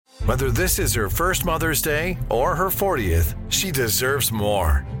Whether this is her first Mother's Day or her 40th, she deserves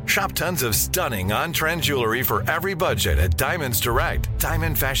more. Shop tons of stunning on-trend jewelry for every budget at Diamonds Direct.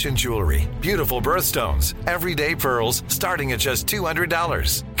 Diamond fashion jewelry, beautiful birthstones, everyday pearls starting at just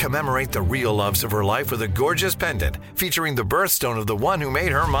 $200. Commemorate the real loves of her life with a gorgeous pendant featuring the birthstone of the one who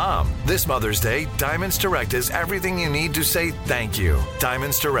made her mom. This Mother's Day, Diamonds Direct is everything you need to say thank you.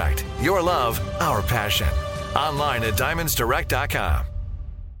 Diamonds Direct. Your love, our passion. Online at diamondsdirect.com.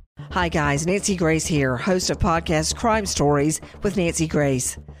 Hi guys, Nancy Grace here, host of podcast Crime Stories with Nancy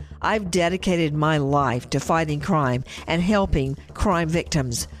Grace. I've dedicated my life to fighting crime and helping crime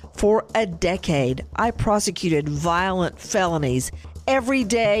victims. For a decade, I prosecuted violent felonies. Every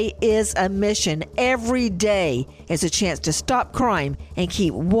day is a mission. Every day is a chance to stop crime and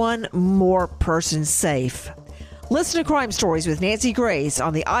keep one more person safe. Listen to Crime Stories with Nancy Grace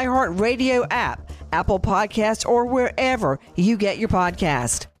on the iHeartRadio app, Apple Podcasts, or wherever you get your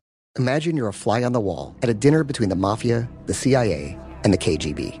podcast. Imagine you're a fly on the wall at a dinner between the mafia, the CIA, and the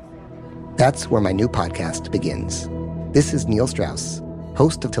KGB. That's where my new podcast begins. This is Neil Strauss,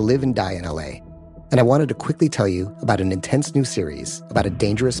 host of To Live and Die in LA, and I wanted to quickly tell you about an intense new series about a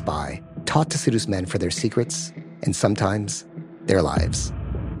dangerous spy taught to seduce men for their secrets and sometimes their lives.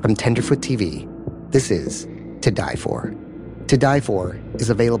 From Tenderfoot TV, this is To Die For. To Die For is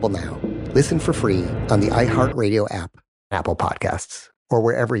available now. Listen for free on the iHeartRadio app, Apple Podcasts, or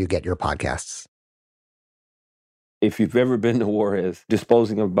wherever you get your podcasts. If you've ever been to Juárez,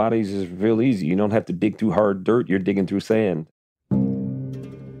 disposing of bodies is real easy. You don't have to dig through hard dirt. You're digging through sand.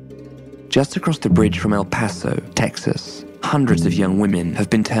 Just across the bridge from El Paso, Texas, hundreds of young women have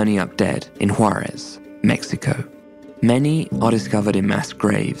been turning up dead in Juárez, Mexico. Many are discovered in mass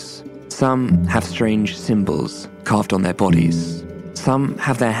graves. Some have strange symbols carved on their bodies. Some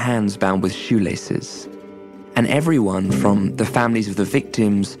have their hands bound with shoelaces. And everyone from the families of the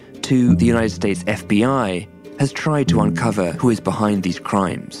victims to the United States FBI has tried to uncover who is behind these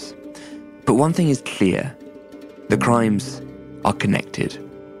crimes. But one thing is clear: the crimes are connected.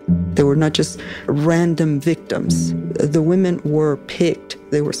 They were not just random victims. The women were picked.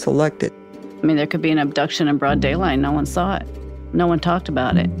 They were selected. I mean, there could be an abduction in broad daylight. No one saw it. No one talked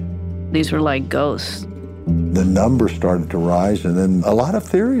about it. These were like ghosts. The numbers started to rise, and then a lot of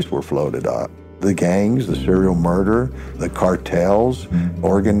theories were floated up. The gangs, the serial murder, the cartels,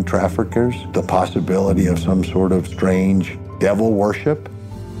 organ traffickers, the possibility of some sort of strange devil worship.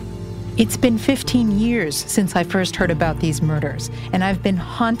 It's been 15 years since I first heard about these murders, and I've been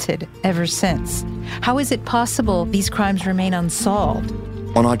haunted ever since. How is it possible these crimes remain unsolved?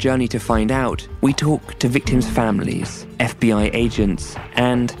 On our journey to find out, we talk to victims' families, FBI agents,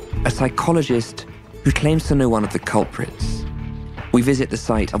 and a psychologist who claims to know one of the culprits. We visit the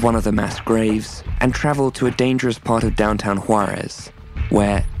site of one of the mass graves and travel to a dangerous part of downtown Juárez,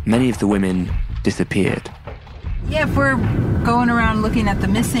 where many of the women disappeared. Yeah, if we're going around looking at the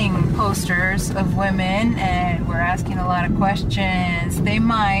missing posters of women and we're asking a lot of questions, they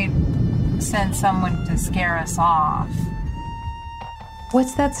might send someone to scare us off.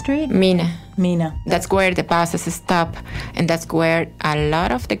 What's that street? Mina. That's where the buses stop, and that's where a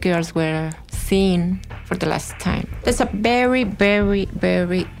lot of the girls were seen for the last time. That's a very, very,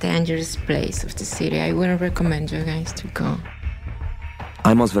 very dangerous place of the city. I wouldn't recommend you guys to go.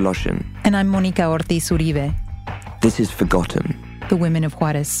 I'm Oz Voloshin. And I'm Monica Ortiz Uribe. This is Forgotten. The Women of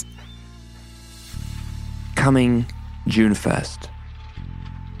Juárez. Coming June 1st.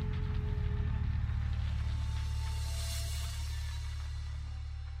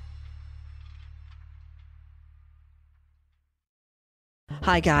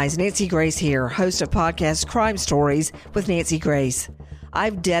 Hi guys, Nancy Grace here, host of podcast Crime Stories with Nancy Grace.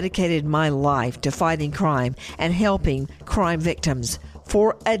 I've dedicated my life to fighting crime and helping crime victims.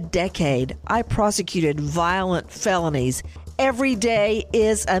 For a decade, I prosecuted violent felonies. Every day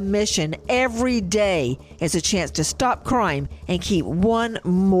is a mission. Every day is a chance to stop crime and keep one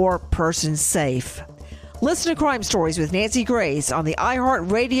more person safe. Listen to Crime Stories with Nancy Grace on the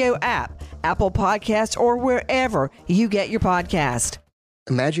iHeartRadio app, Apple Podcasts, or wherever you get your podcast.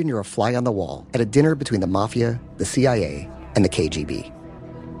 Imagine you're a fly on the wall at a dinner between the mafia, the CIA, and the KGB.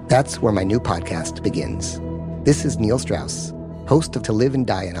 That's where my new podcast begins. This is Neil Strauss, host of To Live and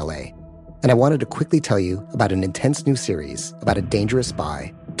Die in LA, and I wanted to quickly tell you about an intense new series about a dangerous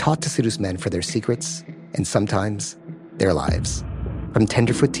spy taught to seduce men for their secrets and sometimes their lives. From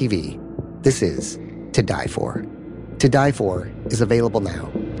Tenderfoot TV, this is To Die For. To Die For is available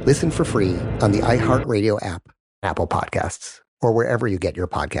now. Listen for free on the iHeartRadio app, Apple Podcasts, or wherever you get your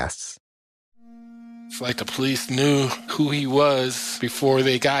podcasts. It's like the police knew who he was before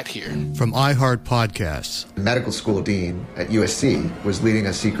they got here. From iHeart Podcasts. The medical school dean at USC was leading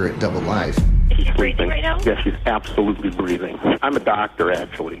a secret double life. She's breathing right now? Yes, she's absolutely breathing. I'm a doctor,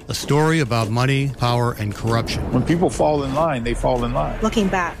 actually. A story about money, power, and corruption. When people fall in line, they fall in line. Looking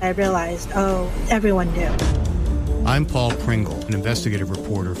back, I realized, everyone knew. I'm Paul Pringle, an investigative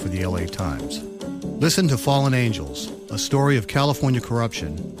reporter for the LA Times. Listen to Fallen Angels, a story of California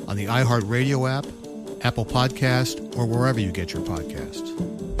corruption on the iHeartRadio app, Apple Podcast, or wherever you get your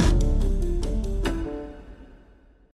podcasts.